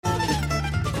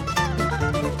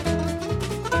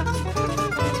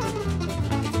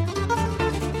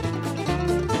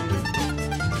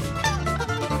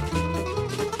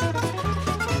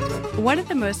One of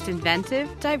the most inventive,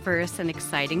 diverse, and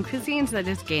exciting cuisines that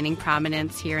is gaining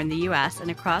prominence here in the U.S. and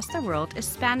across the world is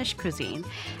Spanish cuisine.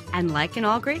 And like in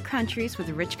all great countries with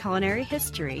a rich culinary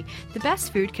history, the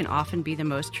best food can often be the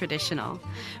most traditional.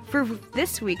 For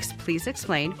this week's Please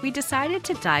Explain, we decided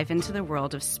to dive into the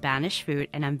world of Spanish food,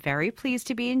 and I'm very pleased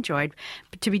to be joined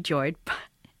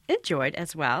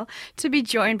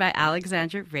by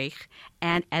Alexandra, Raij,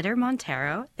 and Eder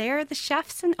Montero. They are the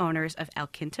chefs and owners of El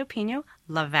Quinto Pino,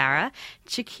 Vara,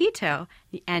 Txikito,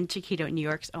 and Txikito, New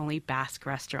York's only Basque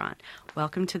restaurant.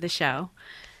 Welcome to the show.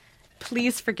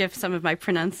 Please forgive some of my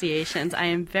pronunciations. I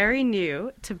am very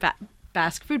new to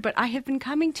Basque food, but I have been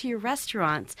coming to your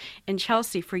restaurants in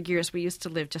Chelsea for years. We used to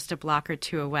live just a block or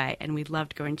two away, and we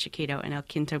loved going to Txikito and El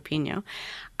Quinto Pino.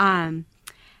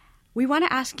 We want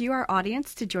to ask you, our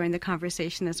audience, to join the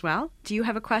conversation as well. Do you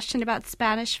have a question about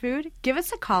Spanish food? Give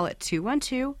us a call at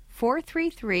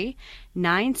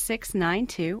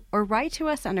 212-433-9692 or write to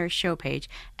us on our show page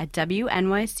at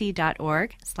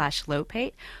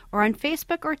wnyc.org/Lopate or on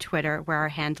Facebook or Twitter, where our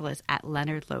handle is at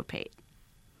Leonard Lopate.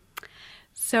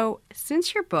 So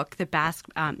since your book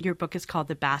is called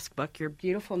The Basque Book, your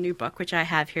beautiful new book, which I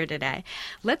have here today,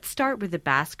 let's start with the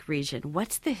Basque region.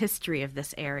 What's the history of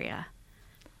this area?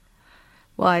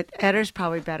 Well, Eder's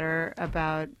probably better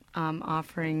about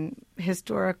offering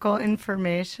historical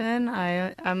information.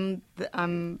 I'm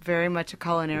very much a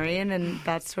culinarian, and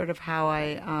that's sort of how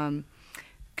I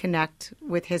connect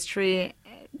with history,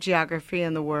 geography,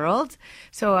 and the world.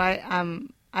 So I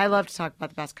love to talk about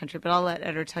the Basque Country, but I'll let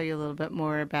Eder tell you a little bit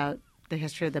more about the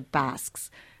history of the Basques,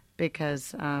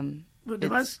 because the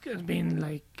Basque has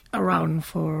been around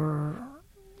for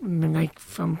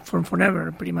from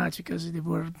forever, pretty much, because they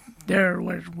were there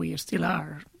where we still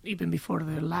are, even before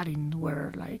the Latin,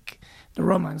 where the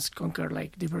Romans conquered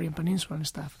the Iberian Peninsula and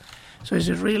stuff. So it's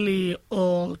a really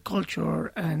old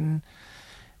culture, and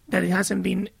that it hasn't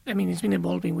been. It's been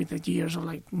evolving with the years of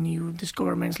new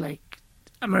discoveries.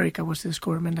 America was the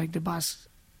discovery, the Basque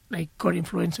got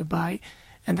influenced by,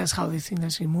 and that's how this thing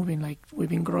has been moving. We've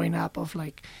been growing up of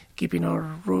keeping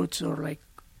our roots or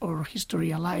our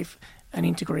history alive and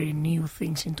integrating new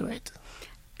things into it.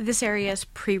 This area is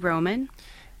pre-Roman?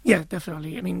 Yeah,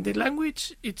 definitely. The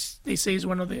language, they say is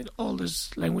one of the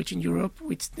oldest language in Europe,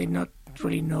 which they not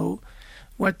really know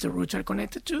what the roots are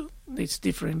connected to. There's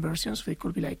different versions. They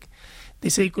could be they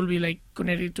say it could be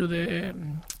connected to the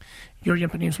Georgian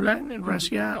Peninsula and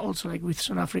Russia, also with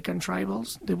some African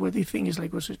tribals. The weird thing is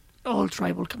was all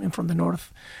tribal coming from the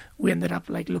north. We ended up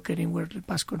locating where the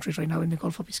Basque Country is right now in the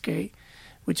Gulf of Biscay,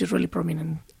 which is a really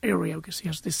prominent area because it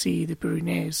has the sea, the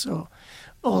Pyrenees, so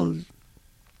all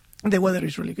the weather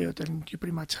is really good, and you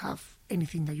pretty much have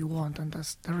anything that you want, and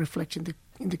that's the reflection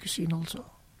in the cuisine also.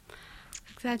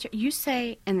 Alexandra, you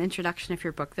say in the introduction of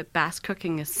your book that Basque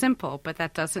cooking is simple, but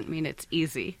that doesn't mean it's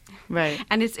easy. Right.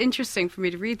 And it's interesting for me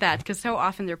to read that because so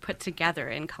often they're put together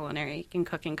in culinary and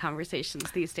cooking conversations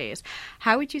these days.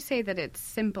 How would you say that it's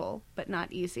simple but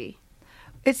not easy?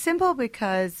 It's simple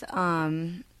because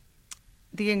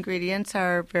the ingredients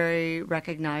are very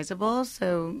recognizable,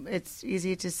 so it's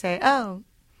easy to say, oh,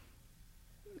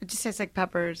 it just tastes like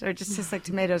peppers or it just tastes like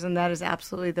tomatoes, and that is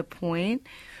absolutely the point.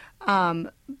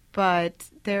 But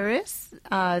there is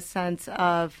a sense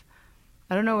of,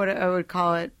 I don't know what I would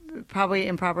call it, probably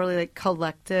improperly,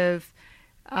 collective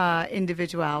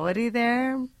individuality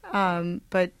there.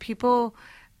 But people,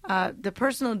 the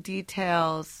personal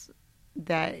details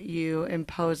that you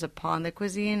impose upon the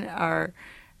cuisine are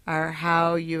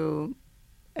how you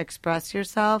express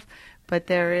yourself, but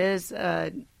there is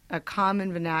a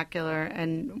common vernacular,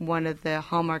 and one of the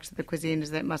hallmarks of the cuisine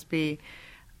is that it must be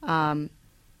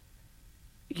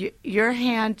your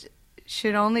hand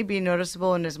should only be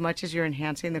noticeable in as much as you're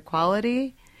enhancing the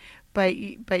quality, but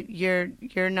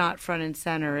you're not front and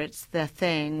center. It's the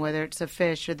thing, whether it's the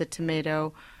fish or the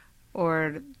tomato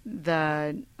or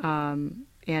the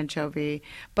anchovy,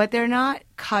 but they're not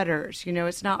cutters.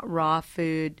 It's not raw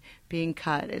food being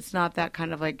cut. It's not that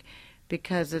kind of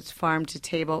because it's farm to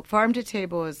table. Farm to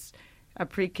table is a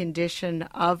precondition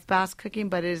of Basque cooking,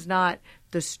 but it is not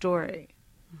the story.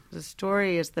 The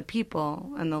story is the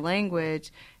people and the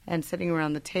language and sitting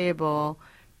around the table,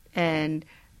 and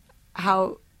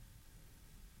how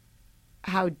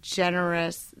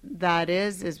generous that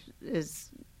is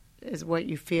what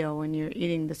you feel when you're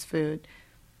eating this food.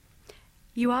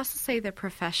 You also say that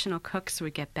professional cooks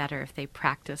would get better if they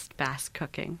practiced Basque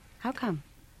cooking. How come?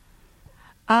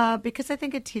 Because I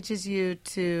think it teaches you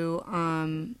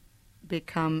to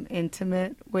become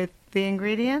intimate with the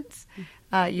ingredients.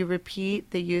 You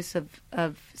repeat the use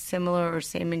of similar or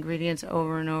same ingredients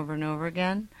over and over and over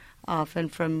again.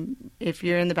 often if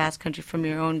you're in the Basque Country, from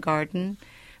your own garden.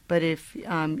 But if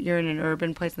you're in an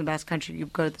urban place in the Basque Country, you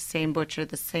go to the same butcher,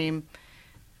 the same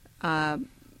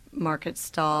market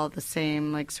stall, the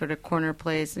same like sort of corner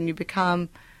place, and you become.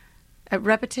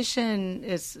 Repetition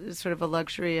is sort of a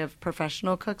luxury of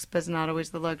professional cooks, but it's not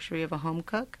always the luxury of a home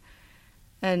cook.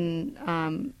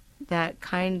 And that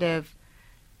kind of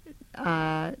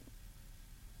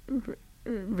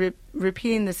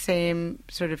repeating the same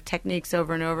sort of techniques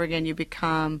over and over again, you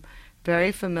become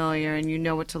very familiar and you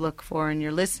know what to look for, and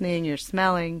you're listening, you're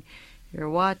smelling, you're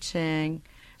watching,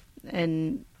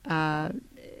 and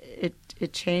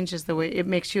it changes the way, it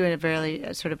makes you a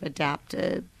very sort of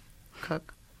adaptive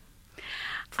cook.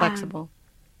 Flexible.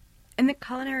 In the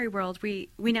culinary world, we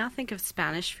now think of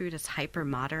Spanish food as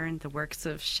hyper-modern, the works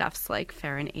of chefs like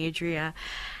Ferran Adrià.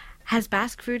 Has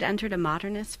Basque food entered a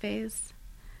modernist phase?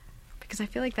 Because I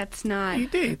feel like that's not...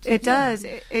 It did. It does.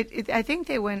 I think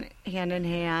they went hand in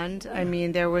hand. I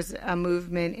mean, there was a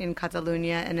movement in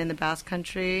Catalonia and in the Basque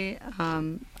Country.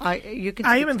 I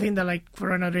even think that, like,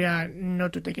 Ferran Adrià,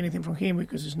 not to take anything from him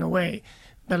because there's no way,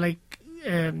 but like,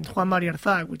 Juan Maria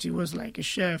Arzac, which he was like a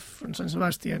chef from San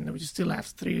Sebastian, which still has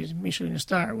 3 Michelin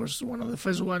stars, was one of the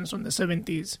first ones on the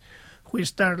 70s who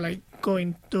started like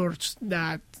going towards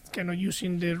that, kind of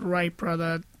using the right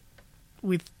product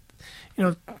with, you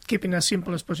know, keeping as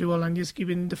simple as possible and just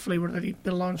giving the flavor that it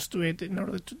belongs to it in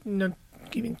order to not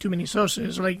giving too many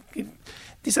sauces. Like,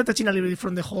 detaching a little bit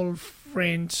from the whole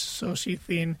French saucy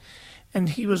thing. And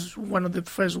he was one of the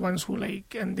first ones who,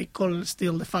 like, and they call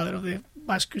still the father of the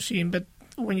Basque cuisine. But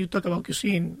when you talk about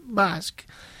cuisine, Basque,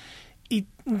 it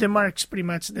demarks pretty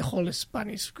much the whole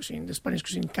Spanish cuisine. The Spanish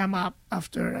cuisine came up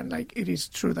after, and, like, it is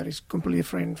true that it's completely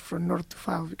different from north to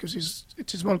south because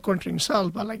it's a small country in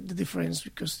south, but, like, the difference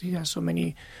because it has so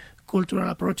many cultural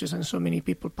approaches and so many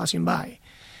people passing by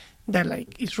that,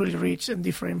 like, it's really rich and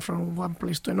different from one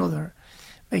place to another.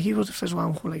 But he was the first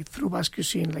one who, like, through Basque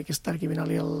cuisine, like, started giving a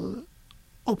little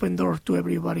open door to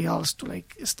everybody else to,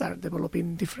 like, start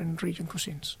developing different region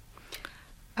cuisines.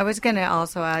 I was going to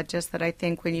also add just that I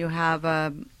think when you have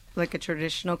a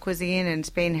traditional cuisine, and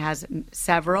Spain has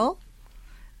several,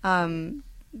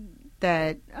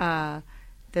 that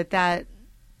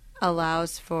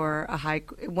allows for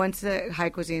once the high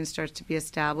cuisine starts to be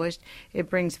established, it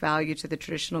brings value to the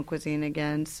traditional cuisine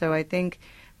again. So I think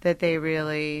that they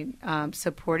really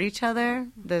support each other.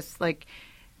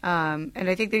 And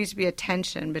I think there used to be a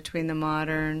tension between the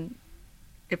modern.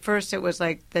 At first, it was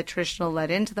like the traditional led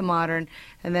into the modern,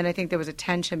 and then I think there was a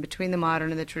tension between the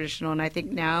modern and the traditional. And I think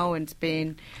now in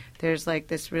Spain, there's like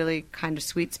this really kind of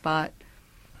sweet spot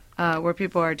where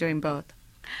people are doing both.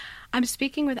 I'm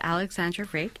speaking with Alexandra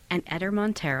Raij and Eder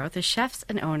Montero, the chefs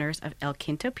and owners of El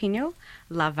Quinto Pino,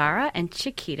 Vara, and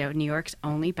Txikito, New York's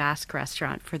only Basque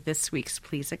restaurant, for this week's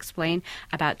Please Explain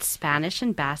about Spanish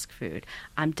and Basque food.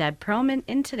 I'm Deb Perelman,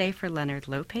 in today for Leonard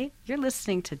Lopate. You're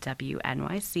listening to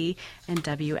WNYC and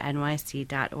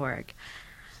WNYC.org.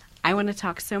 I want to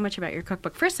talk so much about your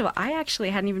cookbook. First of all, I actually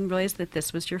hadn't even realized that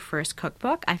this was your first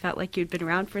cookbook. I felt like you'd been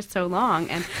around for so long,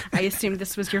 and I assumed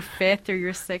this was your 5th or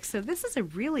your 6th. So this is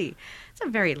it's a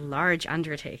very large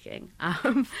undertaking.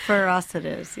 For us, it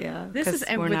is, yeah.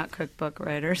 We're not cookbook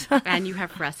writers. And you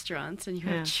have restaurants, and you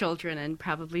have children, and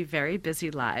probably very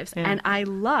busy lives. Yeah. And I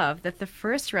love that the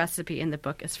first recipe in the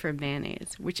book is for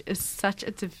mayonnaise, which is such a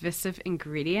divisive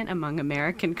ingredient among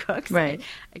American cooks. Right.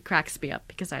 It cracks me up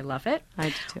because I love it. I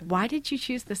do too. Why did you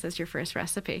choose this as your first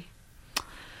recipe?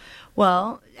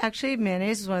 Well, actually,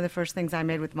 mayonnaise is one of the first things I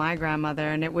made with my grandmother,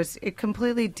 and it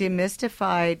completely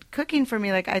demystified cooking for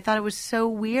me. Like, I thought it was so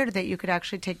weird that you could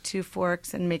actually take 2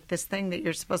 forks and make this thing that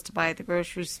you're supposed to buy at the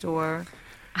grocery store.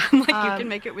 I'm like, you can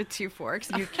make it with 2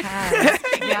 forks. You can,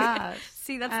 yeah.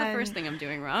 See, that's the first thing I'm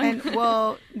doing wrong. And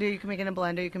you can make it in a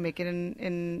blender, you can make it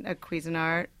in a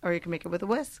Cuisinart, or you can make it with a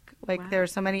whisk. Like, there are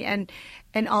so many, and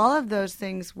all of those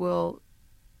things will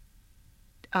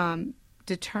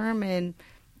determine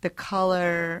the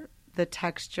color, the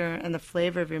texture, and the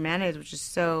flavor of your mayonnaise, which is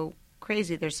so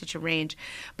crazy. There's such a range.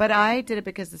 But I did it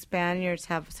because the Spaniards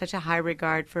have such a high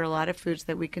regard for a lot of foods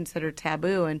that we consider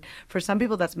taboo. And for some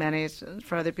people, that's mayonnaise.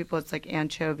 For other people, it's like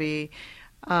anchovy.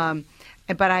 But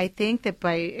I think that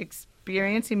by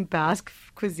experiencing Basque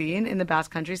cuisine in the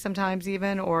Basque Country sometimes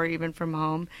or even from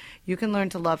home, you can learn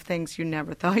to love things you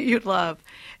never thought you'd love.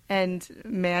 And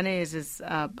mayonnaise is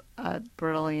a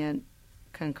brilliant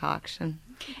concoction.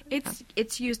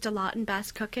 It's used a lot in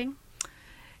Basque cooking?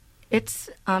 It's,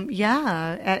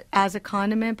 as a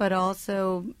condiment, but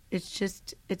also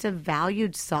it's a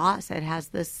valued sauce. It has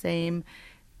the same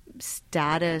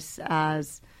status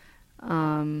as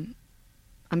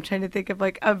I'm trying to think of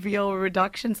like a veal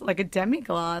reduction, like a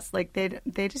demi-glace. Like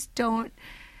they just don't.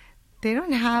 They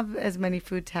don't have as many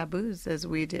food taboos as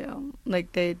we do.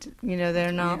 Like they're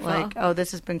not like, oh, this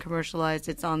has been commercialized,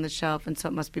 it's on the shelf, and so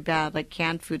it must be bad. Like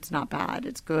canned food's not bad,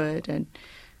 it's good, and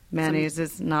mayonnaise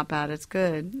is not bad, it's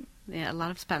good. Yeah, a lot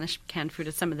of Spanish canned food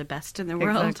is some of the best in the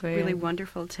world. Exactly, really yeah.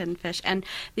 Wonderful tinned fish. And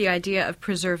the idea of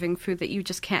preserving food that you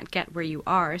just can't get where you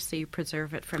are, so you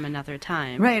preserve it from another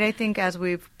time. Right. I think as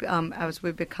we've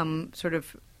become sort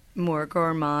of more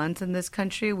gourmands in this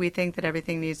country, we think that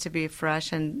everything needs to be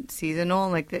fresh and seasonal.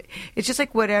 Like it's just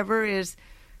like whatever is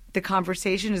the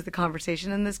conversation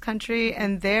in this country.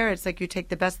 And there, it's like you take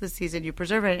the best of the season, you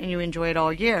preserve it, and you enjoy it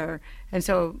all year. And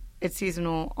so it's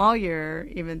seasonal all year,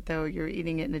 even though you're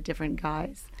eating it in a different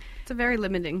guise. It's a very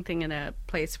limiting thing in a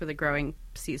place with a growing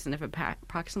season of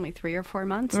approximately 3 or 4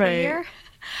 months Right. a year.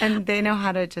 And they know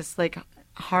how to just like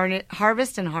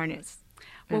harvest and harness.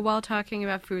 Well, while talking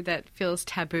about food that feels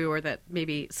taboo or that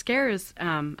maybe scares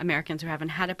Americans who haven't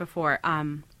had it before, I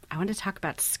want to talk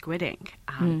about squidding.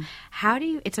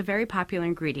 It's a very popular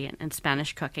ingredient in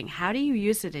Spanish cooking. How do you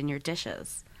use it in your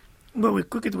dishes? Well, we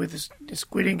cook it with the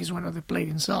squidding is one of the plate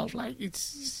itself. Like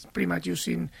it's pretty much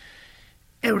using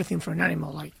everything for an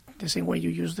animal, like the same way you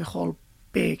use the whole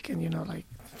pig, and like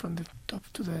from the top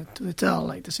to the tail.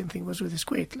 Like the same thing was with the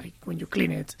squid. Like when you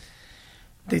clean it,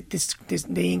 the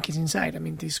ink is inside. I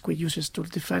mean, the squid uses to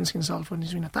defend himself when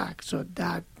he's being attacked. So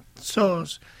that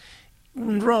sauce,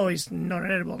 raw is not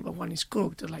edible, but when it's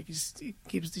cooked, like it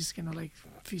gives this kind of like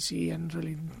fishy and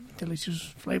really delicious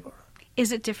flavor.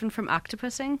 Is it different from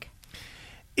octopus ink?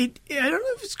 I don't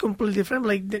know if it's completely different.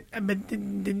 Like,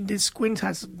 the squid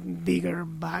has bigger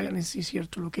bag and it's easier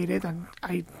to locate it. And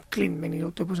I clean many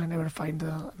octopus. I never find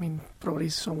probably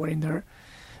somewhere in there.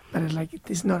 But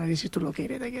it's not as easy to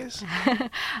locate it, I guess.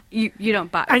 You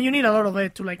don't buy. And you need a lot of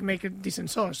it to make a decent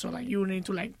sauce. So you need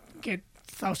to get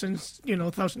thousands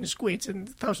squids, and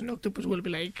 1,000 octopus will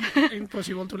be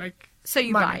impossible to So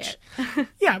you manage. buy it.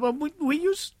 Yeah, but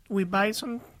we buy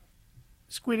some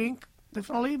squid ink,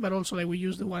 definitely, but also we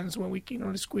use the ones when we clean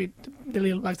on the squid, the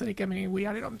little bags that they come in, we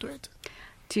add it onto it.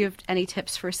 Do you have any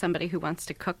tips for somebody who wants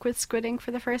to cook with squid ink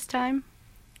for the first time?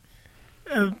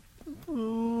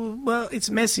 Well, it's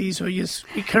messy, so just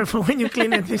be careful when you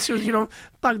clean it. Make sure you don't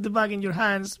pack the bag in your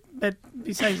hands. But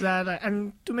besides that,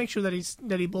 and to make sure that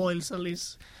it boils at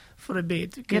least for a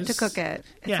bit. You have to cook it.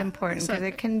 It's important because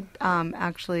it can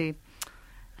actually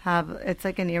it's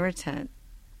like an irritant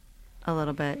a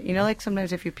little bit.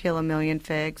 Sometimes if you peel a million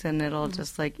figs and it'll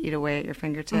just eat away at your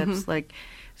fingertips.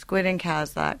 Squid ink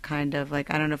has that kind of I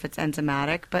don't know if it's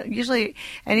enzymatic, but usually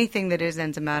anything that is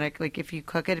enzymatic, if you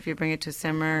cook it, if you bring it to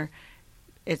simmer,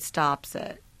 it stops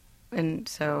it. And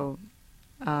so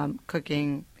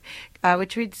cooking, I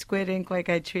would treat squid ink like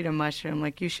I'd treat a mushroom.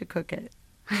 You should cook it.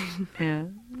 Yeah.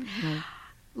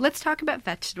 Let's talk about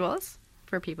vegetables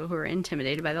for people who are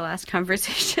intimidated by the last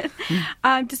conversation.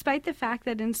 Despite the fact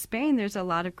that in Spain there's a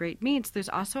lot of great meats, there's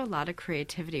also a lot of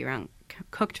creativity around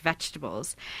cooked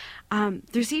vegetables.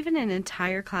 There's even an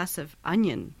entire class of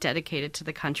onion dedicated to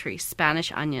the country,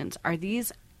 Spanish onions. Are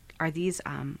these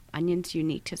onions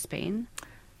unique to Spain?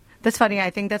 That's funny. I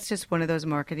think that's just one of those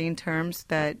marketing terms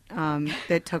that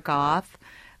that took off.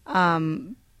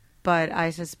 But I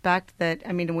suspect that,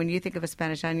 when you think of a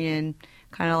Spanish onion,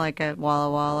 kind of like a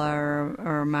Walla Walla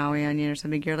or a Maui onion or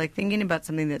something, you're thinking about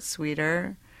something that's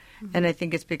sweeter. Mm-hmm. And I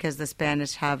think it's because the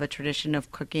Spanish have a tradition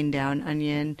of cooking down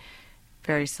onion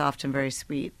very soft and very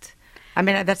sweet.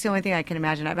 That's the only thing I can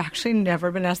imagine. I've actually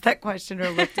never been asked that question or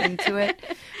looked into it.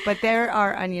 But there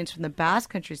are onions from the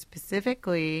Basque Country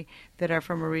specifically that are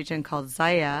from a region called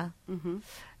Zaya. Mm-hmm.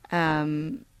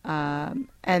 And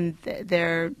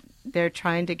they're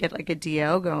trying to get a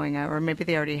DO going, or maybe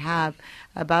they already have,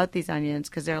 about these onions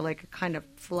because they're a kind of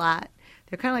flat.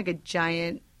 They're kind of like a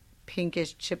giant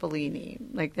pinkish cipollini.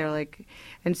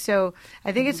 And so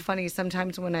I think it's funny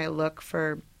sometimes when I look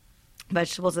for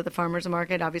vegetables at the farmer's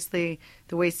market, obviously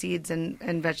the way seeds and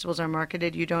vegetables are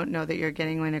marketed, you don't know that you're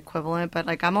getting an equivalent. But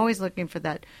I'm always looking for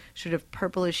that sort of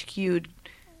purplish hued,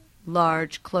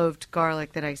 large cloved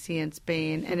garlic that I see in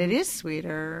Spain. And it is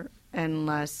sweeter and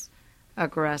less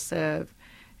aggressive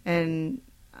and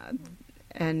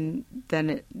than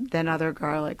other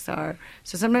garlics are.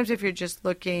 So sometimes if you're just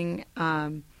looking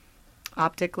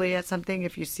optically at something,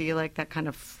 if you see that kind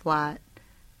of flat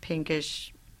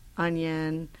pinkish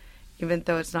onion, even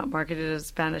though it's not marketed as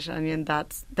Spanish onion,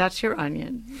 that's your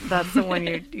onion. That's the one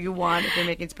you want if you're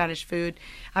making Spanish food.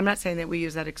 I'm not saying that we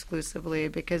use that exclusively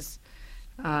because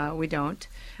we don't.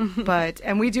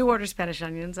 And we do order Spanish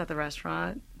onions at the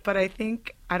restaurant, But I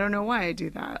don't know why I do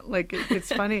that. Like,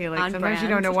 it's funny. Like, On sometimes you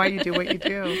brand. don't know why you do what you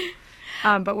do.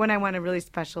 But when I want a really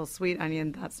special sweet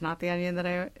onion, that's not the onion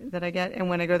that I get. And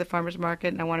when I go to the farmer's market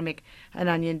and I want to make an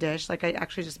onion dish, like I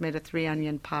actually just made a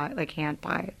 3-onion pie, like hand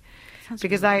pie.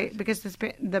 Because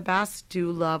the Basques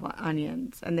do love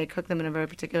onions, and they cook them in a very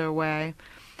particular way.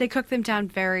 They cook them down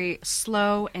very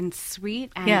slow and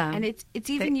sweet, and it's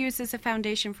even used as a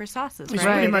foundation for sauces, It's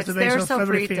right? pretty much the base It's their of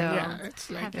everything. sofrito. Yeah, it's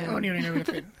like onion and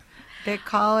everything. They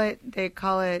call it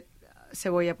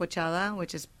cebolla pochada,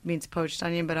 which means poached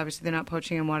onion, but obviously they're not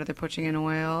poaching in water; they're poaching in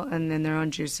oil, and then their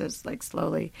own juices, like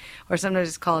slowly. Or sometimes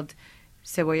it's called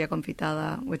cebolla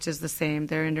confitada, which is the same.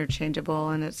 They're interchangeable,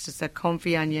 and it's just a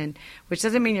confit onion, which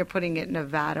doesn't mean you're putting it in a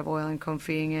vat of oil and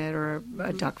confitting it or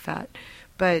a duck fat,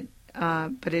 but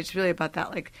it's really about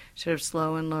that, like, sort of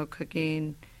slow and low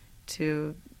cooking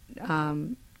to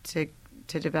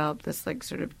develop this, like,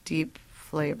 sort of deep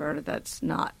flavor that's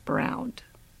not browned.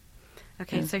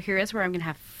 Okay, so here is where I'm going to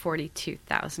have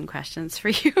 42,000 questions for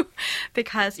you,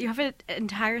 because you have an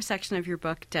entire section of your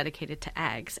book dedicated to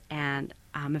eggs, and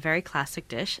a very classic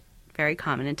dish, very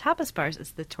common in tapas bars,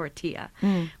 is the tortilla,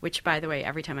 which, by the way,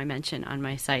 every time I mention on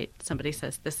my site, somebody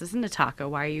says, this isn't a taco,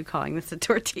 why are you calling this a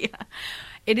tortilla?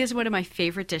 It is one of my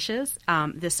favorite dishes,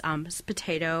 this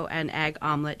potato and egg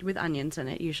omelet with onions in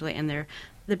it, usually, and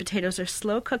the potatoes are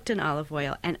slow cooked in olive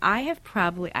oil, and I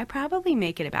probably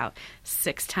make it about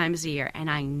 6 times a year,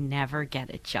 and I never get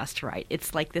it just right.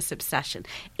 It's like this obsession.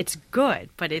 It's good,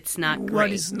 but it's not great.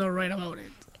 What is not right about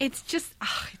it? It's just,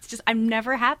 I'm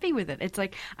never happy with it. It's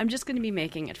like, I'm just going to be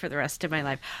making it for the rest of my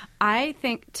life. I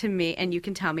think, to me, and you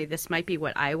can tell me this might be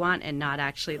what I want and not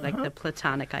actually like the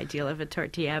platonic ideal of a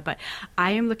tortilla, but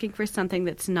I am looking for something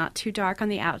that's not too dark on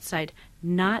the outside,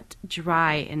 not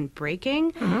dry and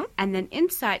breaking, and then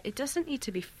inside, it doesn't need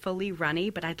to be fully runny,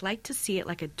 but I'd like to see it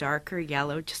like a darker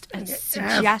yellow, just a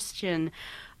suggestion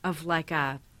of like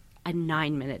a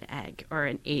 9-minute egg or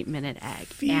an 8-minute egg,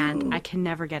 and I can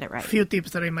never get it right. Few tips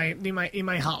that it might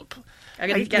help. I'm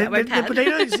gonna get my pad. The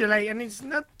potato is like, and it's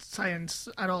not science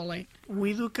at all. Like,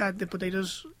 we do cut the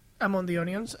potatoes among the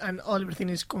onions, and everything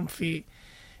is confit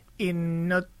in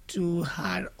not too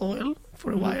hard oil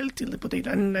for a while till the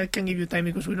potato. And I can give you time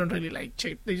because we don't really like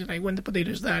check. It's like when the potato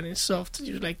is done, it's soft.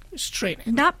 You like strain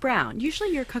it. Not brown.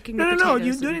 Usually you're cooking the No. potatoes.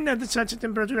 You do it at such a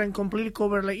temperature and completely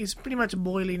cover. Like, it's pretty much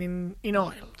boiling in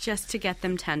oil. Just to get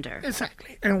them tender.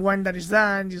 Exactly. And when that is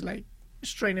done, just like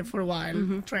strain it for a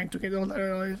while, trying to get all that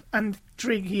oil. And the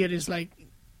trick here is like,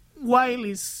 while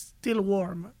it's still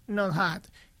warm, not hot,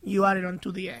 you add it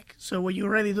onto the egg. So what you're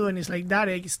already doing is like that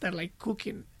egg start like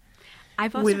cooking.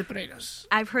 With the potatoes.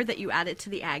 I've heard that you add it to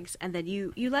the eggs and then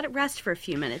you let it rest for a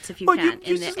few minutes if you can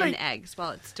in the eggs while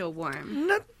it's still warm.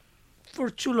 Not for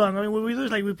too long. I mean, what we do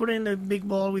is like we put it in a big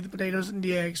bowl with the potatoes and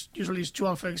the eggs. Usually it's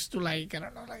 12 eggs to like, I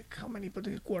don't know, like how many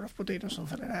potatoes, quart of potatoes,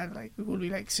 something like that. Like it will be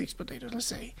like 6 potatoes, let's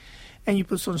say. And you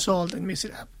put some salt and mix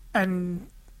it up. And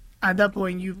at that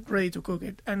point, you're ready to cook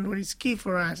it. And what is key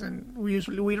for us, and we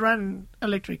run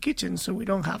electric kitchens, so we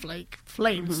don't have like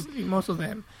flames in most of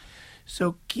them.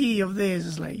 So key of this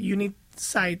is like you need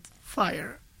side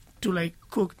fire to like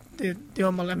cook the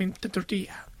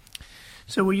tortilla.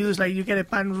 So what you do is like you get a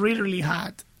pan really, really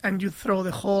hot and you throw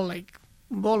the whole like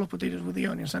bowl of potatoes with the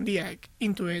onions and the egg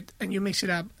into it, and you mix it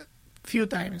up a few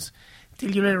times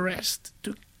till you let it rest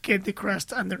to get the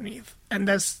crust underneath. And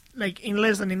that's like in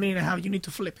less than a minute and a half, you need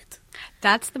to flip it.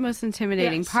 That's the most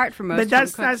intimidating part for most home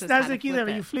cooks. But that's the key there.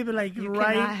 You flip it like you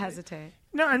right. You cannot hesitate.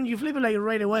 No, and you flip it like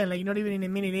right away, like not even in a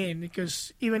minute in,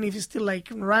 because even if it's still like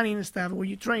running and stuff, what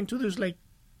you're trying to do is like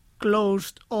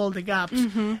close all the gaps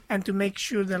and to make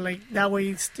sure that like that way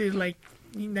it's still like,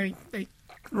 you know, like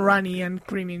runny and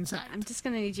creamy inside. I'm just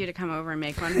going to need you to come over and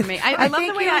make one for me. I love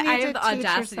the way I have the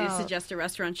audacity to suggest a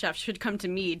restaurant chef should come to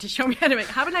me to show me how to make.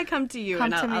 How would I come to you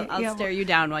I'll stare you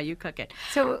down while you cook it?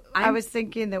 So I was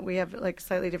thinking that we have like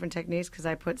slightly different techniques because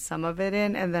I put some of it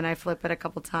in and then I flip it a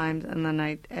couple times and then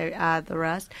I add the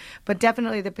rest. But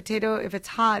definitely the potato, if it's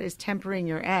hot, is tempering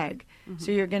your egg. So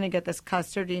you're going to get this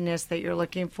custardiness that you're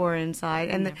looking for inside.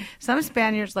 And some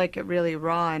Spaniards like it really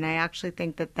raw, and I actually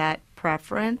think that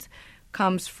preference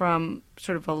comes from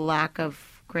sort of a lack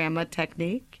of grandma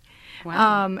technique.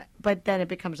 Wow. But then it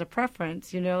becomes a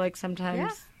preference, you know, like sometimes.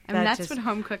 Yeah. I mean, that's what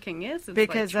home cooking is. It's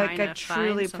because like a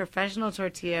truly professional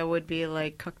tortilla would be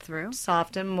like cooked through,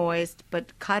 soft and moist,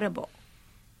 but cuttable.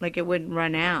 Like it wouldn't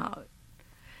run out.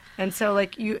 And so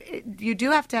like you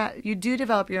do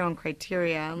develop your own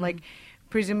criteria. And like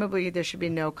presumably there should be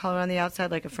no color on the outside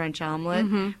like a French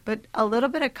omelet. But a little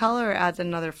bit of color adds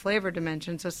another flavor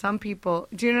dimension. So some people,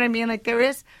 do you know what I mean? Like there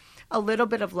is a little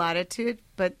bit of latitude,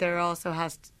 but there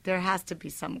has to be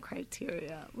some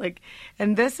criteria.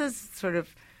 And this is sort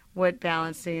of what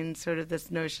balancing sort of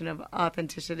this notion of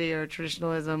authenticity or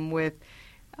traditionalism with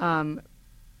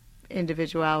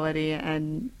individuality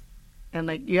and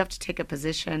you have to take a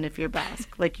position if you're Basque.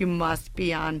 You must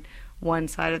be on one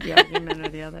side of the argument or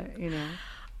the other,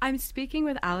 I'm speaking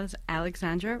with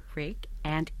Alexandra Raij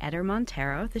and Eder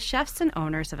Montero, the chefs and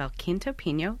owners of El Quinto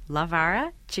Pino,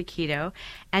 Vara, Txikito,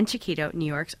 and Txikito, New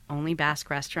York's only Basque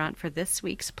restaurant, for this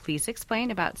week's Please Explain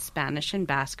about Spanish and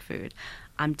Basque food.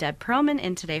 I'm Deb Perelman,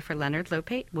 in today for Leonard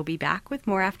Lopate. We'll be back with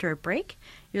more after a break.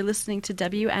 You're listening to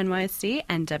WNYC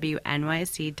and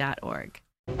WNYC.org.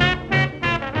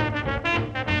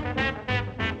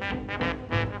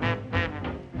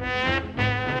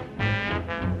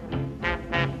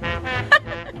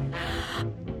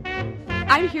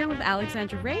 I'm here with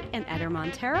Alexandra Raij and Eder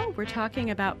Montero. We're talking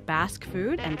about Basque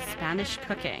food and Spanish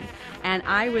cooking. And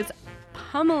I was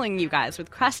pummeling you guys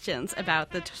with questions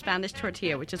about the Spanish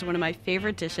tortilla, which is one of my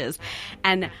favorite dishes.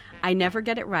 And I never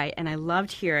get it right. And I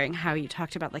loved hearing how you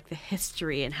talked about the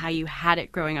history and how you had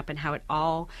it growing up and how it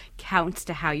all counts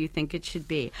to how you think it should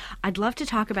be. I'd love to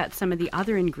talk about some of the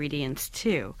other ingredients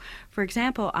too. For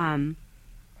example,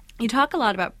 you talk a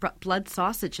lot about blood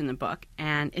sausage in the book,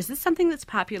 and is this something that's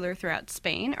popular throughout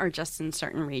Spain or just in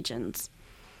certain regions?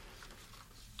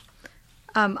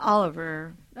 All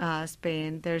over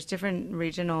Spain. There's different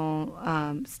regional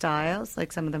styles.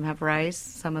 Some of them have rice,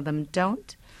 some of them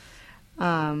don't.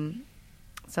 Some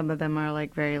of them are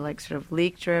very sort of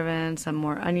leek-driven, some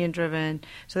more onion-driven.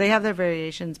 So they have their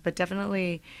variations, but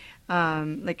definitely,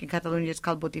 in Catalonia, it's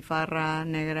called botifarra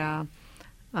negra,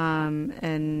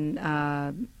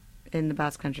 and in the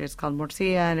Basque Country, it's called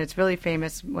morcilla, and it's really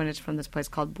famous when it's from this place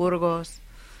called Burgos.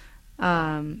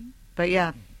 But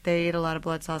yeah, they eat a lot of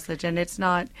blood sausage, and it's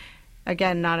not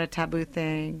a taboo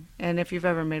thing. And if you've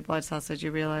ever made blood sausage,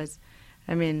 you realize,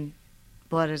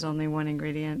 blood is only one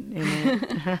ingredient in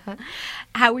it.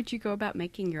 How would you go about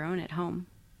making your own at home?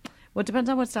 Well, it depends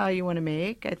on what style you want to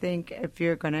make. I think if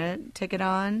you're going to take it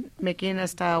on, making a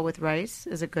style with rice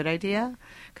is a good idea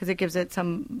because it gives it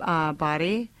some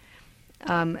body.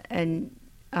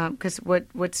 Because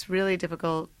what's really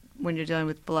difficult when you're dealing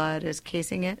with blood is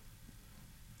casing it.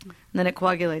 And then it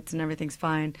coagulates and everything's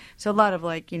fine. So a lot of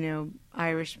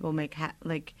Irish will make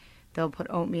they'll put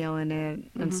oatmeal in it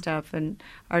and stuff. And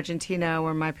Argentina,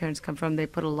 where my parents come from, they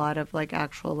put a lot of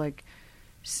actual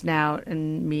snout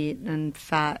and meat and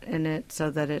fat in it,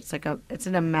 so that it's it's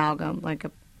an amalgam, like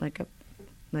a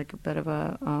bit of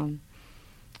a I don't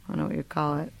know what you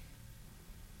call it.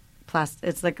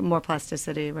 It's more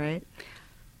plasticity, right?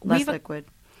 Less liquid.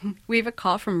 We have a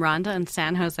call from Rhonda in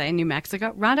San Jose, New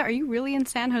Mexico. Rhonda, are you really in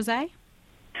San Jose?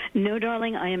 No,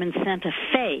 darling, I am in Santa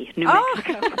Fe, New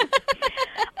Mexico.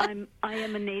 I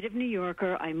am a native New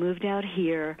Yorker. I moved out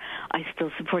here. I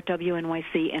still support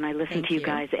WNYC, and I listen to you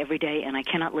guys every day, and I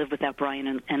cannot live without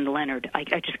Brian and Leonard. I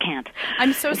just can't.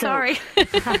 I'm so sorry.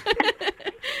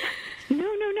 No.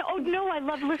 Oh, no, I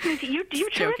love listening to you. You're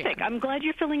terrific. I'm glad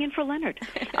you're filling in for Leonard,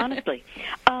 honestly.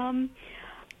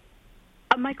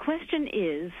 My question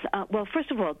is, well,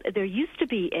 first of all, there used to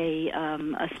be a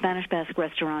Spanish Basque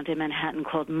restaurant in Manhattan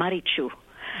called Marichu.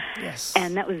 Yes.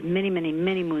 And that was many, many,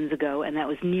 many moons ago, and that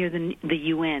was near the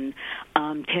UN.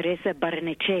 Teresa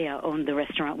Barrenechea owned the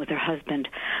restaurant with her husband.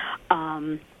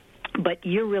 But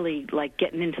you're really,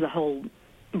 getting into the whole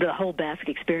Basque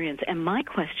experience. And my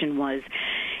question was,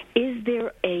 is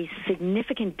there a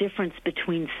significant difference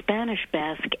between Spanish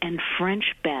Basque and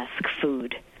French Basque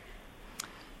food?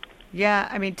 Yeah,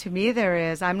 to me there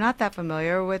is. I'm not that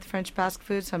familiar with French Basque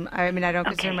food, so I don't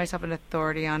consider myself an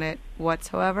authority on it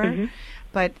whatsoever. Mm-hmm.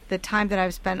 But the time that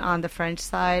I've spent on the French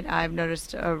side, I've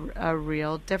noticed a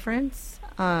real difference.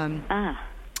 I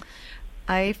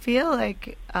feel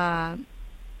like I'm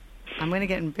going to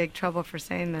get in big trouble for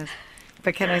saying this,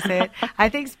 but can I say it? I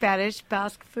think Spanish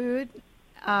Basque food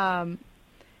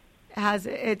has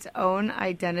its own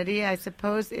identity. I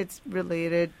suppose it's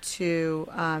related to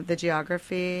the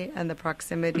geography and the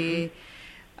proximity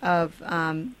of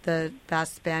the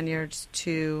Basque Spaniards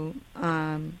to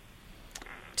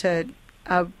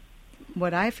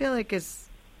what I feel like is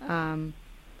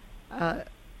a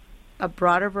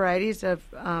broader varieties of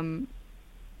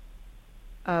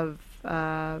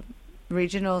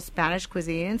regional Spanish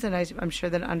cuisines, and I'm sure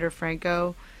that under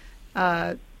Franco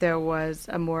there was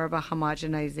more of a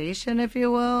homogenization, if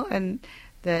you will, and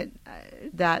that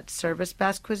serviced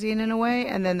Basque cuisine in a way.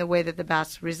 And then the way that the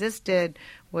Basques resisted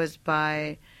was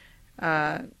by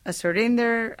asserting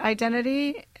their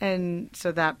identity, and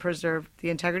so that preserved the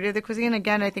integrity of the cuisine.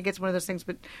 Again, I think it's one of those things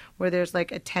where there's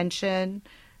like a tension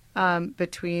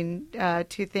between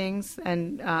two things,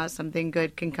 and something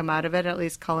good can come out of it, at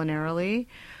least culinarily.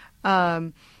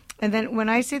 And then when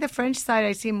I see the French side,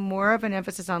 I see more of an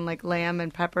emphasis on like lamb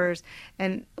and peppers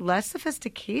and less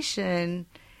sophistication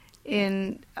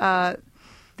in the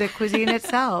cuisine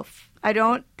itself. I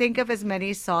don't think of as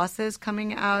many sauces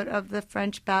coming out of the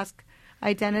French Basque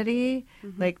identity.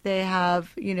 Like they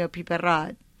have,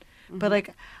 piperrat. But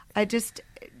like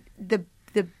the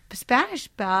Spanish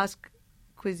Basque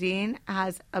cuisine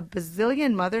has a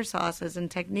bazillion mother sauces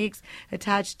and techniques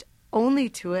attached only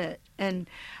to it. And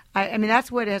I mean,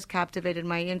 that's what has captivated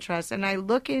my interest. And I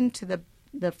look into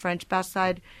the French Basque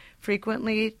side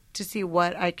frequently to see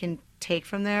what I can take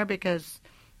from there, because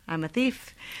I'm a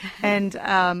thief. And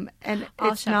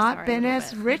it's not been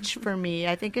as rich for me.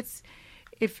 I think it's,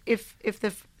 if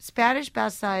the Spanish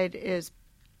Basque side is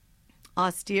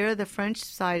austere, the French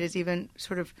side is even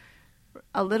sort of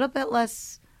a little bit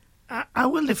less. I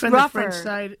will defend the French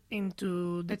side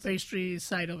into the pastry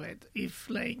side of it. If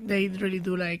like they really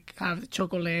do like have the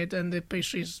chocolate and the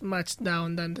pastry is much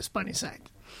down than the Spanish side.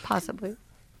 Possibly.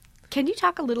 Can you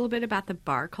talk a little bit about the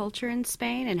bar culture in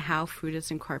Spain and how food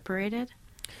is incorporated?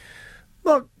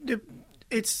 Well,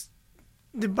 it's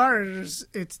the bars.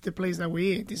 It's the place that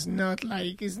we eat. It's not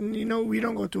like we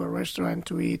don't go to a restaurant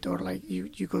to eat, or like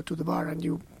you go to the bar and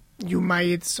you might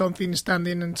eat something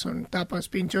standing and some tapas,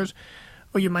 pinchos.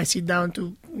 Or you might sit down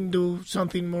to do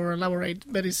something more elaborate,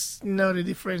 but it's not a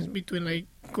difference between like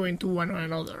going to one or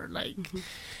another. Like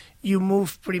you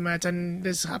move pretty much, and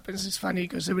this happens. It's funny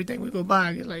because every time we go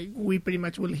back, like we pretty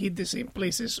much will hit the same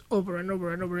places over and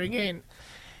over and over again.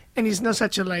 And it's not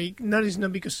such a it's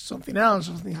not because something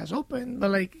has opened,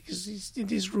 but like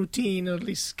it is routine, or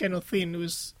this kind of thing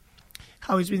was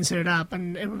how it's been set up,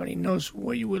 and everybody knows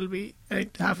where you will be. I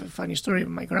have a funny story of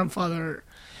my grandfather.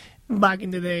 Back in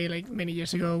the day, like many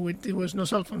years ago, there was no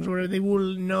cell phones, where they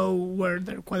will know where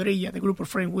their cuadrilla, the group of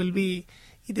friends, will be.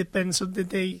 It depends on the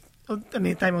day, on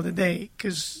the time of the day,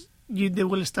 because they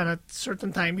will start at a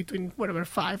certain time between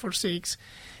 5 or 6,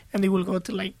 and they will go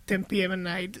to like 10 p.m. at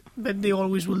night, but they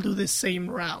always will do the same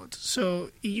route. So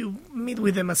if you meet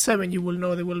with them at 7, you will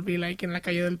know they will be like in La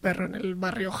Calle del Perro, in El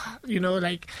Barrio,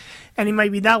 and it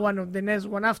might be that one or the next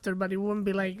one after, but it won't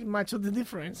be like much of the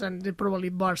difference. And they probably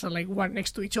bars are like one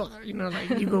next to each other, like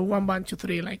you go 1, 2,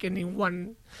 3, like, and in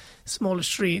one small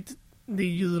street,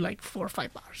 you do like 4 or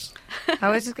 5 bars. I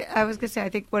was going to say, I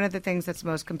think one of the things that's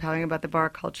most compelling about the bar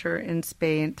culture in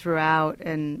Spain throughout,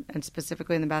 and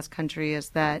specifically in the Basque Country, is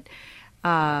that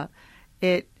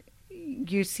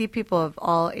you see people of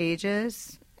all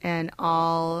ages and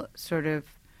all sort of,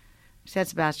 San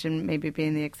Sebastian maybe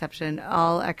being the exception,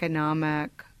 all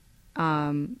economic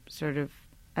sort of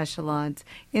echelons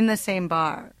in the same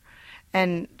bar.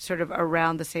 And sort of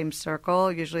around the same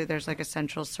circle. Usually there's like a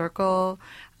central circle,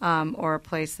 or a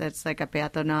place that's like a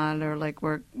peatonal, or like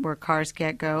where cars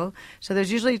can't go. So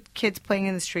there's usually kids playing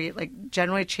in the street, like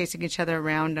generally chasing each other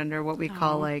around under what we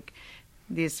call like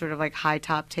these sort of like high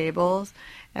top tables.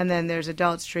 And then there's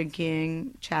adults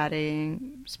drinking,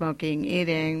 chatting, smoking,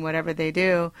 eating, whatever they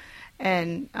do.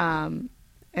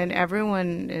 And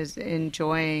everyone is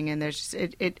enjoying, and there's just,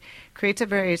 it creates a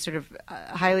very sort of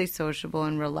highly sociable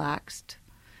and relaxed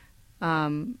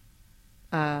milieu,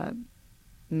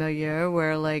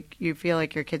 where like you feel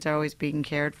like your kids are always being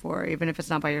cared for, even if it's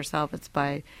not by yourself, it's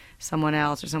by someone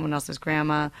else or someone else's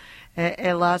grandma. It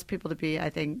allows people to be, I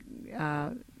think,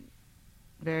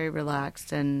 very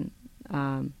relaxed and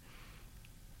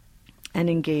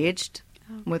engaged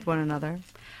with one another.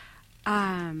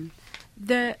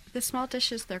 The small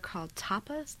dishes, they're called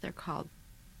tapas. They're called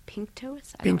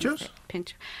pinchos. Pinchos?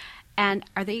 Pincho. And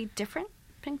are they different,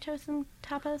 pinchos and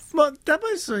tapas? Well,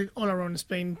 tapas is like all around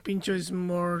Spain. Pincho is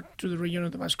more to the region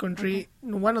of the Basque Country.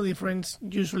 Okay. One of the difference,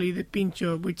 usually the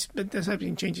pincho, but that has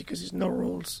been changing because there's no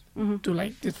rules to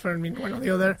like determine one or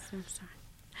the other.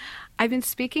 I've been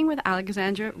speaking with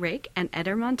Alexandra, Raij, and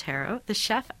Eder Montero, the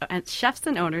chefs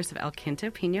and owners of El Quinto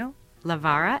Pino,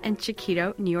 Vara, and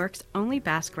Txikito, New York's only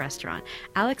Basque restaurant.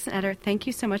 Alex and Eder, thank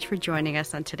you so much for joining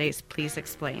us on today's Please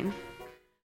Explain.